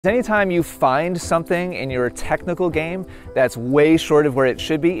Anytime you find something in your technical game that's way short of where it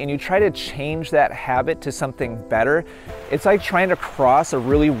should be and you try to change that habit to something better, it's like trying to cross a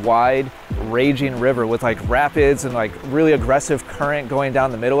really wide raging river with like rapids and like really aggressive current going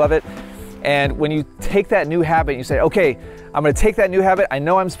down the middle of it. And when you take that new habit, you say, okay, I'm gonna take that new habit. I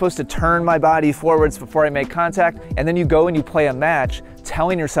know I'm supposed to turn my body forwards before I make contact. And then you go and you play a match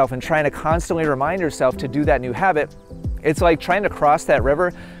telling yourself and trying to constantly remind yourself to do that new habit. It's like trying to cross that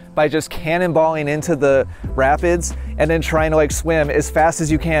river by just cannonballing into the rapids and then trying to like swim as fast as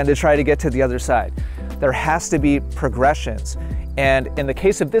you can to try to get to the other side. There has to be progressions. And in the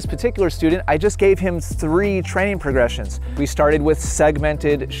case of this particular student, I just gave him 3 training progressions. We started with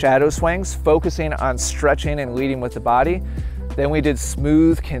segmented shadow swings, focusing on stretching and leading with the body. Then we did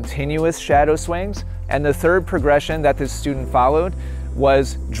smooth, continuous shadow swings. And the 3rd progression that this student followed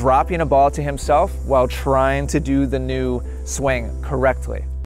was dropping a ball to himself while trying to do the new swing correctly.